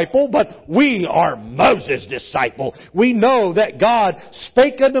disciple, but we are Moses' disciple. We know that God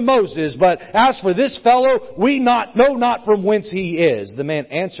spake unto Moses, but as for this fellow, we know not from whence he is. The man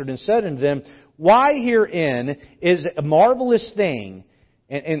answered and said unto them, why herein is a marvelous thing.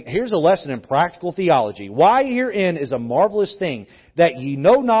 And here's a lesson in practical theology. Why herein is a marvelous thing, that ye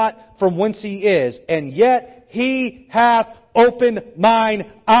know not from whence He is, and yet He hath opened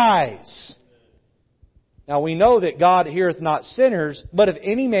mine eyes. Now we know that God heareth not sinners, but if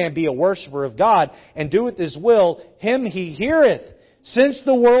any man be a worshipper of God, and doeth His will, him He heareth. Since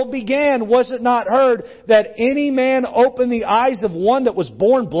the world began, was it not heard that any man opened the eyes of one that was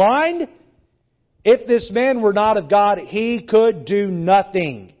born blind? If this man were not of God, he could do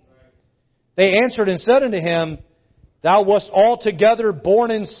nothing. They answered and said unto Him, thou wast altogether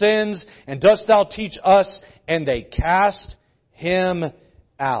born in sins, and dost thou teach us? And they cast Him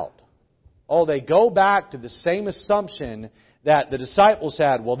out. Oh, they go back to the same assumption that the disciples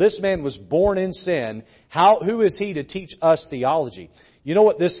had. Well, this man was born in sin. Who is he to teach us theology? You know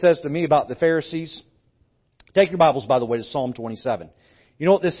what this says to me about the Pharisees? Take your Bibles, by the way, to Psalm 27. You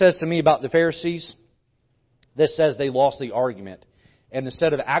know what this says to me about the Pharisees? This says they lost the argument. And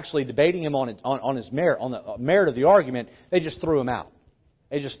instead of actually debating him on his merit, on the merit of the argument, they just threw him out.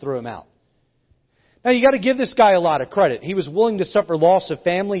 They just threw him out. Now you got to give this guy a lot of credit. He was willing to suffer loss of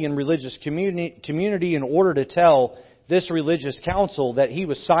family and religious community in order to tell this religious council that he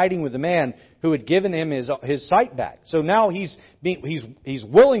was siding with the man who had given him his sight back. So now he's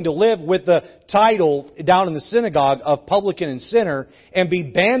willing to live with the title down in the synagogue of publican and sinner and be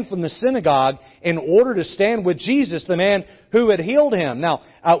banned from the synagogue in order to stand with Jesus, the man who had healed him. Now,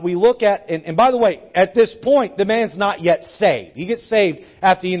 we look at, and by the way, at this point, the man's not yet saved. He gets saved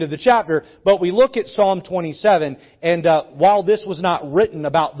at the end of the chapter, but we look at Psalm 27, and while this was not written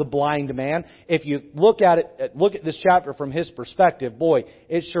about the blind man, if you look at this chapter from his perspective, boy,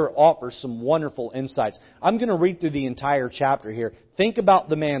 it sure offers some wonderful insights. I'm going to read through the entire chapter here. Think about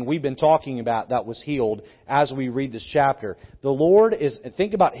the man we've been talking about that was healed as we read this chapter.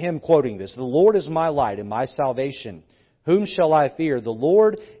 Think about him quoting this. The Lord is my light and my salvation. Whom shall I fear? The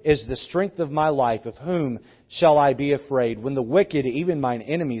Lord is the strength of my life. Of whom shall I be afraid? When the wicked, even mine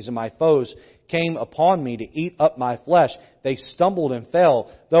enemies and my foes, came upon me to eat up my flesh, they stumbled and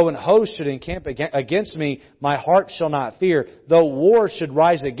fell. Though an host should encamp against me, my heart shall not fear. Though war should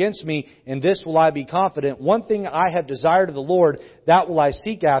rise against me, in this will I be confident. One thing I have desired of the Lord, that will I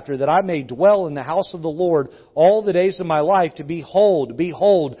seek after, that I may dwell in the house of the Lord all the days of my life, to behold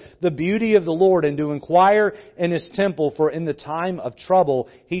the beauty of the Lord, and to inquire in His temple. For in the time of trouble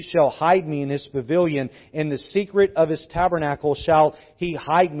He shall hide me in His pavilion. In the secret of His tabernacle shall He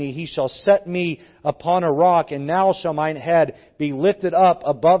hide me. He shall set me upon a rock, and now shall mine head be lifted up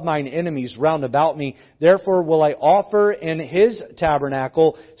above mine enemies round about me. Therefore will I offer in His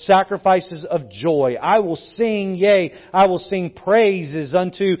tabernacle sacrifices of joy. I will sing, yea, I will sing praises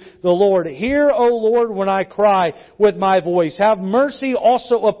unto the Lord. Hear, O Lord, when I cry with my voice. Have mercy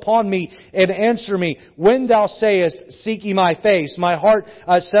also upon me, and answer me. When Thou sayest, seek ye my face, my heart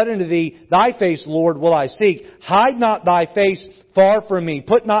said unto Thee, Thy face, Lord, will I seek. Hide not Thy face far from me.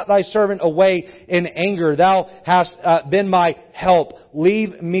 Put not Thy servant away in anger. Thou hast been my help.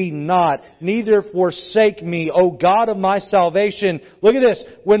 Leave me not, neither forsake me, O God of my salvation. Look at this.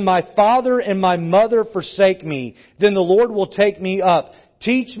 When my father and my mother forsake me, then the Lord will take me up.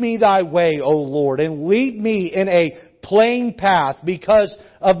 Teach me Thy way, O Lord, and lead me in a plain path because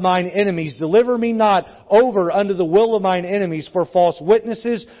of mine enemies. Deliver me not over unto the will of mine enemies, for false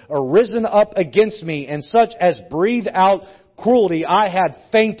witnesses are risen up against me, and such as breathe out cruelty. I had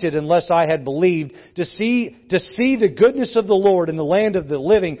fainted unless I had believed to see the goodness of the Lord in the land of the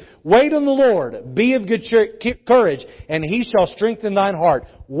living. Wait on the Lord, be of good courage, and He shall strengthen thine heart.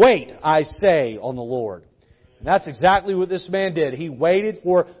 Wait, I say, on the Lord. And that's exactly what this man did. He waited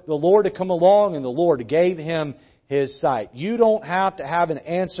for the Lord to come along, and the Lord gave him His sight. You don't have to have an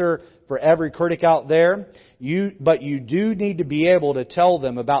answer for every critic out there, but you do need to be able to tell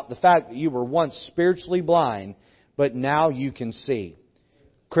them about the fact that you were once spiritually blind, but now you can see.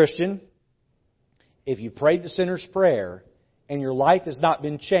 Christian, if you prayed the sinner's prayer and your life has not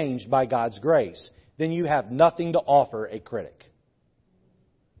been changed by God's grace, then you have nothing to offer a critic.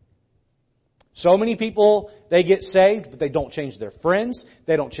 So many people, they get saved, but they don't change their friends,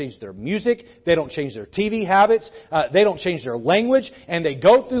 they don't change their music, they don't change their TV habits, they don't change their language, and they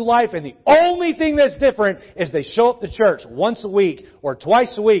go through life, and the only thing that's different is they show up to church once a week or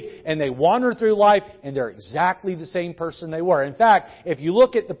twice a week, and they wander through life, and they're exactly the same person they were. In fact, if you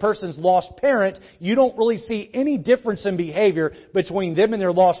look at the person's lost parent, you don't really see any difference in behavior between them and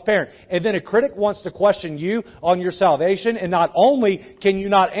their lost parent. And then a critic wants to question you on your salvation, and not only can you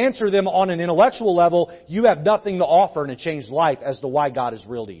not answer them on an intellectual level, you have nothing to offer in a changed life as to why God is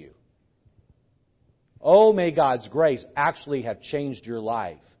real to you. Oh, may God's grace actually have changed your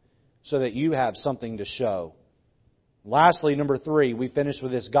life so that you have something to show. Lastly, number 3, we finish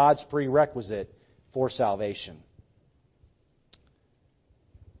with this: God's prerequisite for salvation.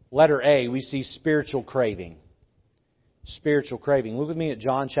 Letter A, we see spiritual craving. Spiritual craving. Look with me at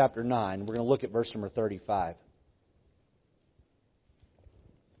John chapter 9. We're going to look at verse number 35.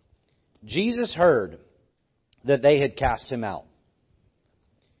 Jesus heard that they had cast him out.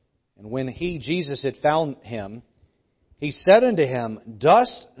 And when Jesus had found him, He said unto him,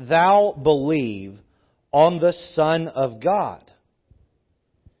 Dost thou believe on the Son of God?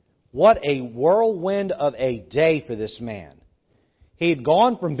 What a whirlwind of a day for this man. He had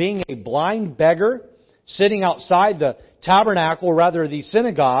gone from being a blind beggar, sitting outside the tabernacle, or rather the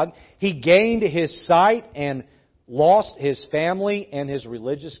synagogue. He gained his sight and lost his family and his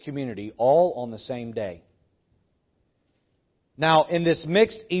religious community all on the same day. Now, in this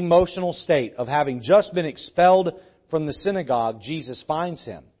mixed emotional state of having just been expelled from the synagogue, Jesus finds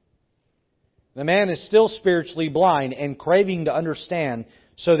him. The man is still spiritually blind and craving to understand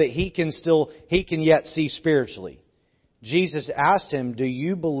so that he can yet see spiritually. Jesus asked him, Do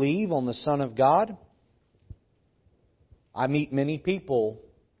you believe on the Son of God? I meet many people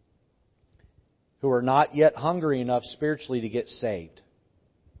who are not yet hungry enough spiritually to get saved.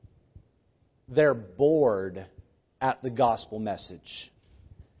 They're bored at the gospel message.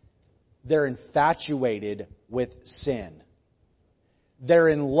 They're infatuated with sin. They're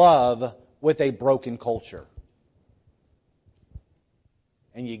in love with a broken culture.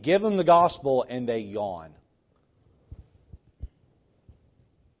 And you give them the gospel and they yawn.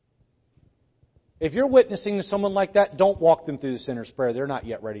 If you're witnessing to someone like that, don't walk them through the sinner's prayer. They're not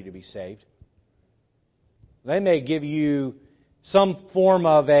yet ready to be saved. They may give you some form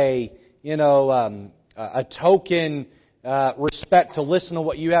of a token respect to listen to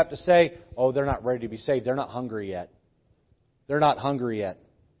what you have to say. Oh, they're not ready to be saved. They're not hungry yet. They're not hungry yet.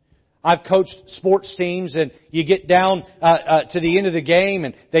 I've coached sports teams, and you get down to the end of the game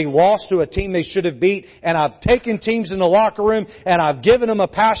and they lost to a team they should have beat, and I've taken teams in the locker room and I've given them a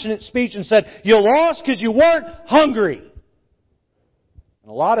passionate speech and said, you lost because you weren't hungry.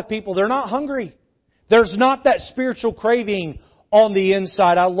 A lot of people, they're not hungry. There's not that spiritual craving on the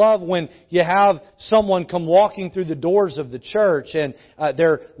inside. I love when you have someone come walking through the doors of the church and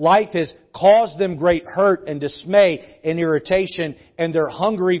their life has caused them great hurt and dismay and irritation, and they're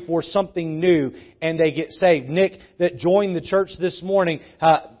hungry for something new, and they get saved. Nick, that joined the church this morning,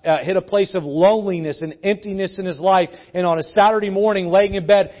 hit a place of loneliness and emptiness in his life, and on a Saturday morning, laying in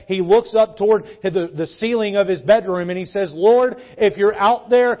bed, he looks up toward the ceiling of his bedroom and he says, "Lord, if you're out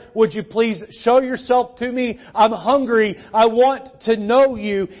there, would you please show yourself to me? I'm hungry. I want to know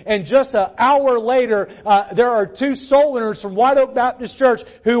you." And just an hour later, there are two soul winners from White Oak Baptist Church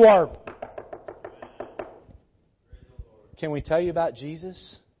who are... Can we tell you about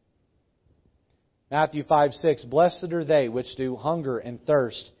Jesus? Matthew 5:6, "Blessed are they which do hunger and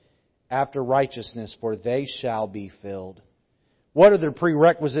thirst after righteousness, for they shall be filled." What are the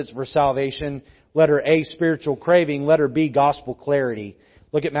prerequisites for salvation? Letter A, spiritual craving. Letter B, gospel clarity.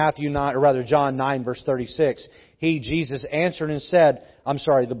 Look at John 9, verse 36. Jesus answered and said,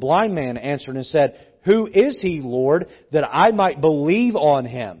 the blind man answered and said, "Who is he, Lord, that I might believe on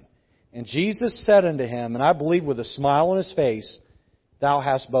him?" And Jesus said unto him, and I believe with a smile on his face, "Thou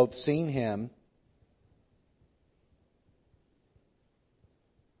hast both seen him."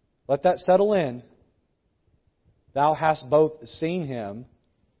 Let that settle in. "Thou hast both seen him."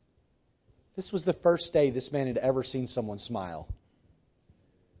 This was the first day this man had ever seen someone smile.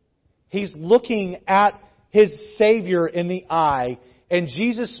 He's looking at his Savior in the eye, and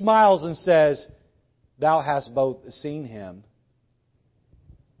Jesus smiles and says, "Thou hast both seen him.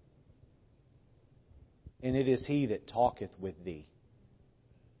 And it is He that talketh with thee."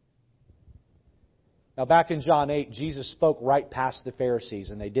 Now back in John 8, Jesus spoke right past the Pharisees,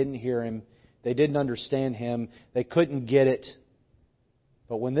 and they didn't hear Him. They didn't understand Him. They couldn't get it.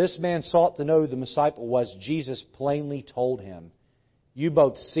 But when this man sought to know who the disciple was, Jesus plainly told him, "You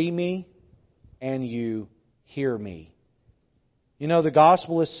both see me and you hear me." You know, the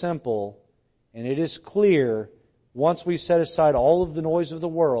gospel is simple, and it is clear once we set aside all of the noise of the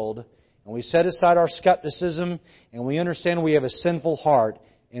world, and we set aside our skepticism, and we understand we have a sinful heart,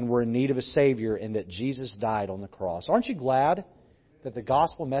 and we're in need of a Savior, and that Jesus died on the cross. Aren't you glad that the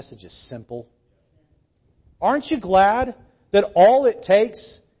gospel message is simple? Aren't you glad that all it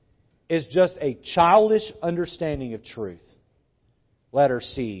takes is just a childish understanding of truth? Letter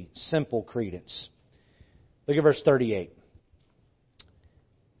C, simple credence. Look at verse 38.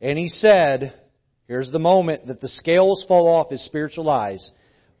 "And he said," here's the moment that the scales fall off his spiritual eyes,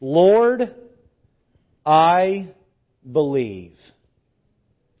 "Lord, I believe."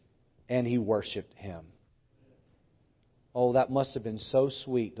 And he worshipped Him. Oh, that must have been so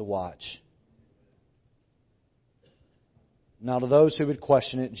sweet to watch. Now, to those who would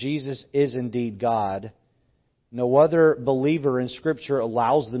question it, Jesus is indeed God. No other believer in Scripture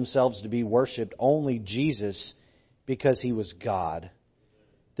allows themselves to be worshipped, only Jesus, because He was God.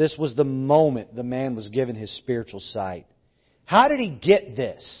 This was the moment the man was given his spiritual sight. How did he get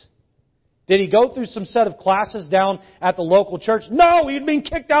this? Did he go through some set of classes down at the local church? No, he'd been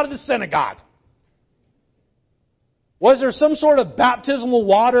kicked out of the synagogue. Was there some sort of baptismal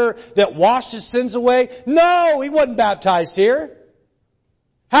water that washed his sins away? No, he wasn't baptized here.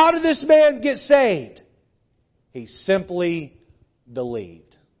 How did this man get saved? He simply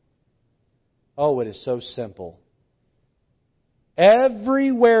believed. Oh, it is so simple.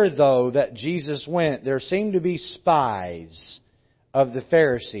 Everywhere, though, that Jesus went, there seemed to be spies of the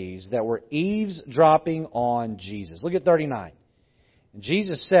Pharisees that were eavesdropping on Jesus. Look at 39. And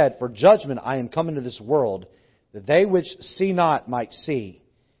Jesus said, "For judgment I am come into this world, that they which see not might see,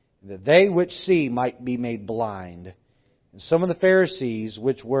 and that they which see might be made blind." And some of the Pharisees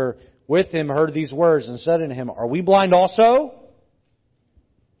which were with him heard these words and said unto him, "Are we blind also?"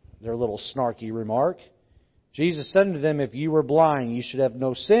 Their little snarky remark. Jesus said unto them, "If you were blind, you should have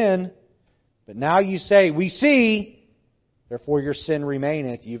no sin. But now you say, We see, therefore your sin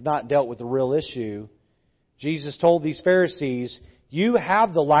remaineth." You've not dealt with the real issue. Jesus told these Pharisees, "You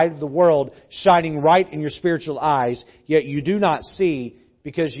have the light of the world shining right in your spiritual eyes, yet you do not see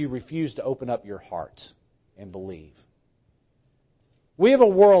because you refuse to open up your heart and believe." We have a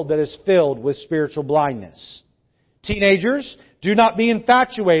world that is filled with spiritual blindness. Teenagers, do not be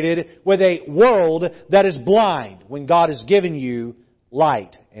infatuated with a world that is blind when God has given you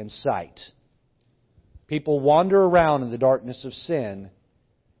light and sight. People wander around in the darkness of sin.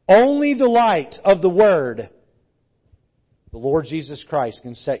 Only the light of the Word, the Lord Jesus Christ,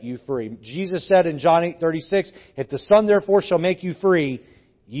 can set you free. Jesus said in John 8:36, "If the Son therefore shall make you free,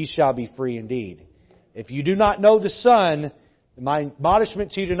 ye shall be free indeed." If you do not know the Son, my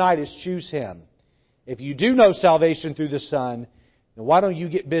admonishment to you tonight is choose Him. If you do know salvation through the Son, Now, why don't you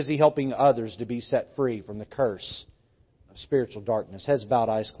get busy helping others to be set free from the curse of spiritual darkness? Heads bowed,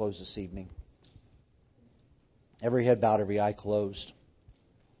 eyes closed this evening. Every head bowed, every eye closed.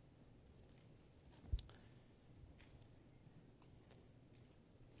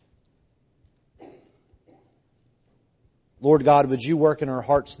 Lord God, would you work in our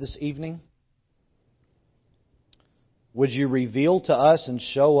hearts this evening? Would you reveal to us and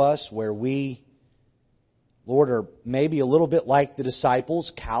show us where we, Lord, are maybe a little bit like the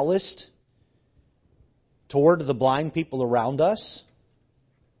disciples, calloused toward the blind people around us?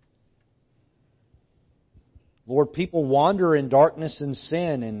 Lord, people wander in darkness and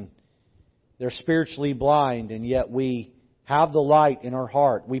sin and they're spiritually blind, and yet we have the light in our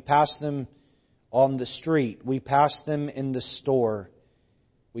heart. We pass them on the street. We pass them in the store.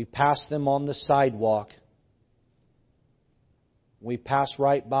 We pass them on the sidewalk. We pass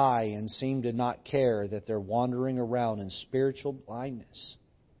right by and seem to not care that they're wandering around in spiritual blindness.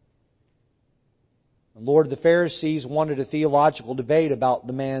 And Lord, the Pharisees wanted a theological debate about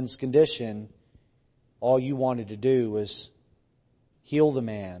the man's condition. All you wanted to do was heal the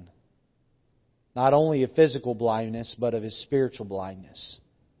man. Not only of physical blindness, but of his spiritual blindness.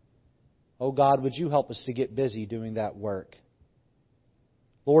 Oh God, would you help us to get busy doing that work?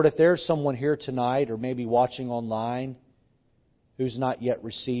 Lord, if there's someone here tonight or maybe watching online who's not yet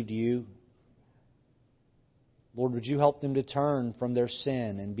received you, Lord, would you help them to turn from their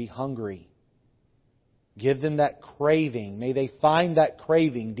sin and be hungry? Give them that craving. May they find that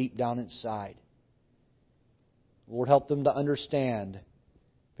craving deep down inside. Lord, help them to understand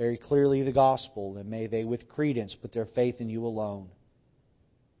very clearly the gospel, and may they with credence put their faith in you alone.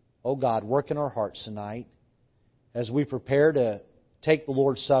 Oh God, work in our hearts tonight. As we prepare to take the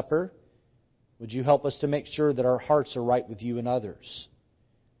Lord's Supper, would you help us to make sure that our hearts are right with you and others?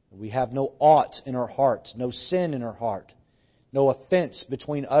 We have no aught in our heart, no sin in our heart, no offense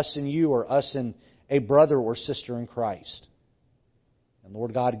between us and you or us and a brother or sister in Christ. And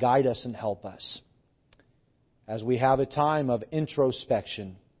Lord God, guide us and help us as we have a time of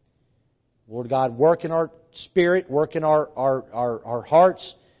introspection. Lord God, work in our spirit, work in our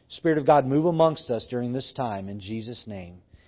hearts. Spirit of God, move amongst us during this time. In Jesus' name.